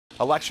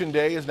Election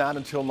Day is not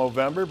until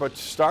November, but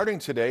starting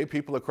today,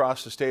 people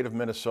across the state of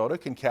Minnesota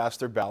can cast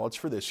their ballots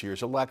for this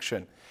year's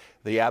election.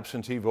 The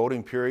absentee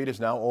voting period is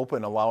now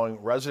open,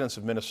 allowing residents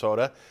of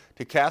Minnesota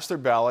to cast their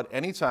ballot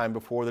anytime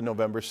before the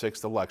November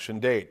 6th election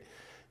date.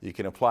 You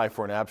can apply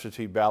for an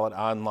absentee ballot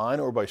online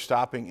or by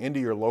stopping into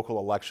your local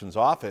elections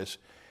office.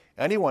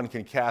 Anyone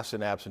can cast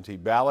an absentee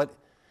ballot,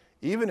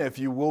 even if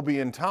you will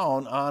be in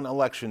town on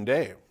Election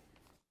Day.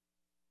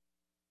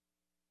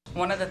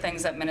 One of the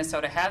things that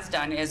Minnesota has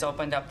done is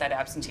opened up that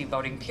absentee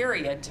voting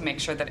period to make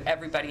sure that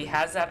everybody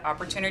has that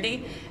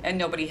opportunity and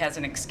nobody has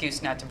an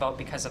excuse not to vote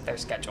because of their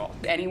schedule.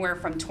 Anywhere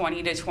from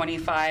 20 to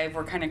 25,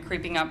 we're kind of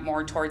creeping up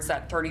more towards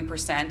that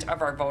 30%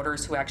 of our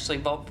voters who actually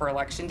vote for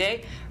Election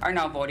Day are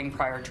now voting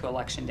prior to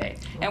Election Day.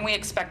 And we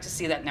expect to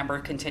see that number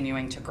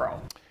continuing to grow.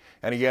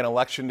 And again,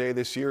 Election Day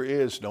this year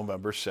is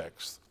November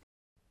 6th.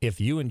 If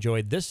you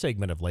enjoyed this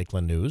segment of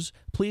Lakeland News,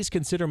 please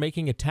consider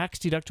making a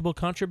tax-deductible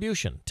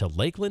contribution to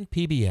Lakeland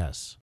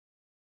PBS.